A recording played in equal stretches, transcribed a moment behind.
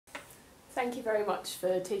Thank you very much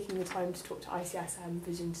for taking the time to talk to ICSM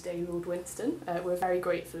Vision today, Lord Winston. We're very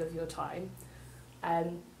grateful of your time.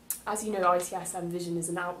 As you know, ICSM Vision is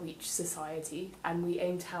an outreach society, and we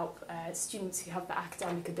aim to help students who have the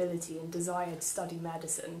academic ability and desire to study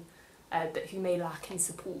medicine, but who may lack in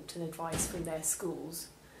support and advice from their schools.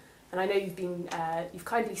 And I know you've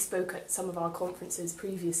kindly spoke at some of our conferences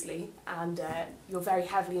previously, and you're very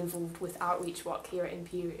heavily involved with outreach work here at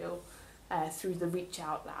Imperial through the Reach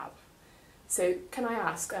Out Lab. So can I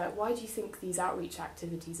ask, why do you think these outreach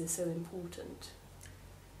activities are so important?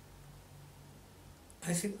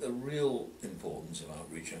 I think the real importance of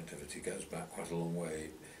outreach activity goes back quite a long way.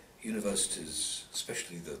 Universities,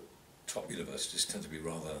 especially the top universities, tend to be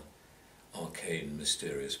rather arcane,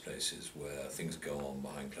 mysterious places where things go on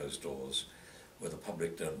behind closed doors, where the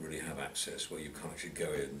public don't really have access, where you can't actually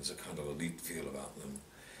go in. There's a kind of elite feel about them.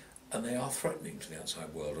 And they are threatening to the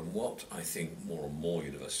outside world. And what I think more and more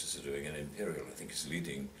universities are doing, and Imperial I think is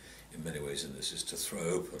leading in many ways in this, is to throw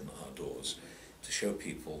open our doors, to show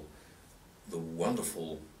people the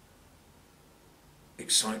wonderful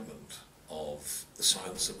excitement of the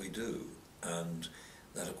science that we do. And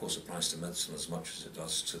that of course applies to medicine as much as it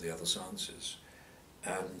does to the other sciences.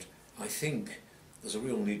 And I think there's a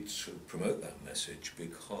real need to promote that message,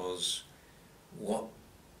 because what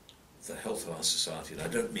the health of our society, and I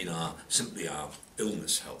don't mean simply our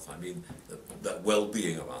illness health, I mean that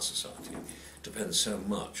well-being of our society, depends so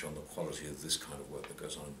much on the quality of this kind of work that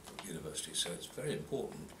goes on at universities. So it's very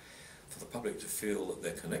important for the public to feel that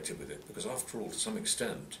they're connected with it, because after all, to some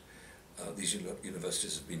extent, these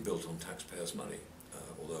universities have been built on taxpayers' money,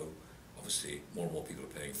 although obviously more and more people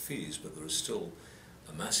are paying fees, but there is still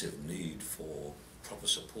a massive need for proper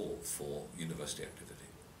support for university activity.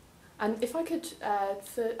 And if I could,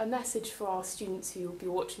 for a message for our students who will be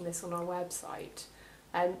watching this on our website,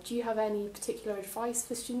 do you have any particular advice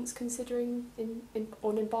for students considering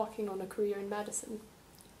embarking on a career in medicine?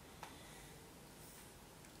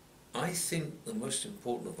 I think the most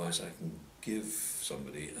important advice I can give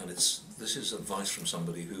somebody, and this is advice from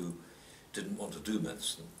somebody who didn't want to do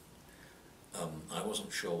medicine. I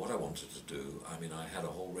wasn't sure what I wanted to do. I mean, I had a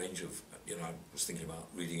whole range of, I was thinking about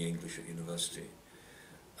reading English at university.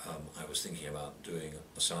 I was thinking about doing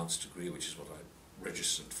a science degree, which is what I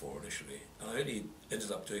registered for initially. And I only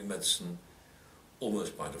ended up doing medicine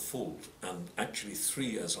almost by default. And actually 3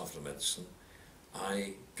 years after medicine,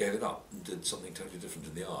 I gave it up and did something totally different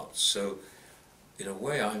in the arts. So in a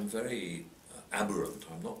way, I'm very aberrant.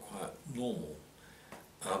 I'm not quite normal.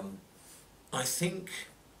 I think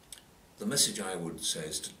the message I would say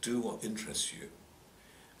is to do what interests you,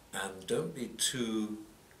 and don't be too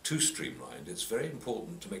streamlined. It's very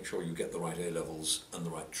important to make sure you get the right A-levels and the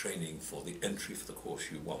right training for the entry for the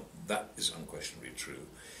course you want. That is unquestionably true.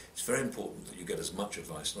 It's very important that you get as much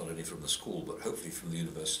advice, not only from the school, but hopefully from the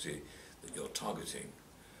university that you're targeting.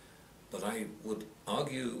 But I would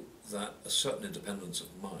argue that a certain independence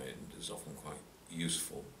of mind is often quite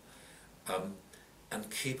useful.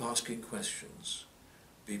 And keep asking questions.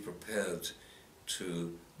 Be prepared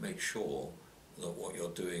to make sure that what you're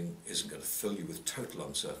doing isn't going to fill you with total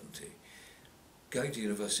uncertainty. Going to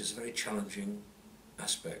university is a very challenging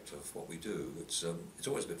aspect of what we do. It's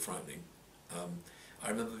always a bit frightening. I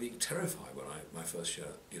remember being terrified when my first year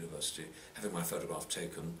at university, having my photograph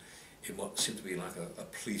taken in what seemed to be like a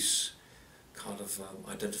police kind of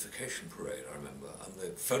identification parade, I remember. And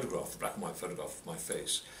the photograph, the black and white photograph of my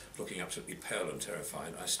face, looking absolutely pale and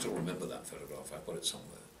terrified, I still remember that photograph. I've got it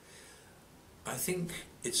somewhere. I think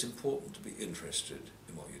it's important to be interested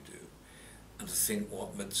in what you do and to think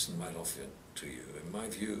what medicine might offer to you. In my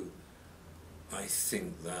view, I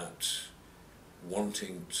think that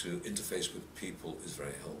wanting to interface with people is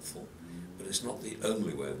very helpful, but it's not the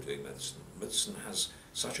only way of doing medicine. Medicine has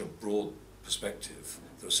such a broad perspective.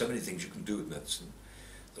 There are so many things you can do with medicine.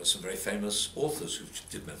 There are some very famous authors who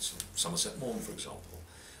did medicine, Somerset Maugham, for example.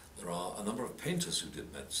 There are a number of painters who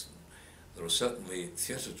did medicine. There are certainly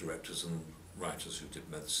theatre directors and writers who did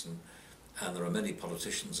medicine, and there are many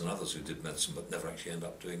politicians and others who did medicine but never actually end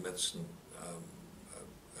up doing medicine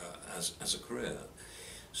as a career.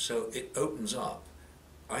 So it opens up,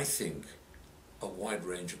 I think, a wide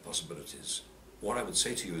range of possibilities. What I would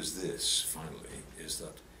say to you is this, finally, is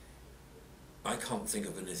that I can't think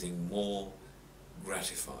of anything more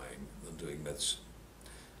gratifying than doing medicine.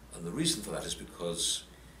 And the reason for that is because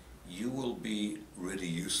you will be really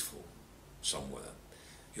useful somewhere.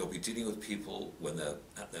 You'll be dealing with people when they're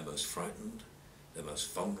at their most frightened, their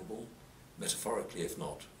most vulnerable, metaphorically if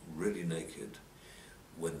not really naked,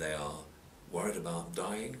 when they are worried about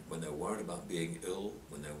dying, when they're worried about being ill,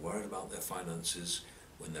 when they're worried about their finances,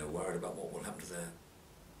 when they're worried about what will happen to their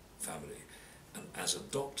family. And as a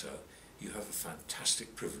doctor, you have a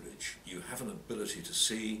fantastic privilege. You have an ability to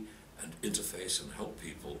see and interface and help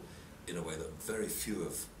people in a way that very few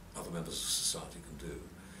of other members of society can do.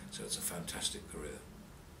 So it's a fantastic career.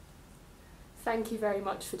 Thank you very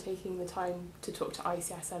much for taking the time to talk to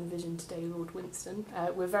ICSM Vision today, Lord Winston.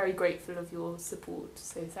 We're very grateful of your support,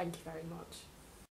 so thank you very much.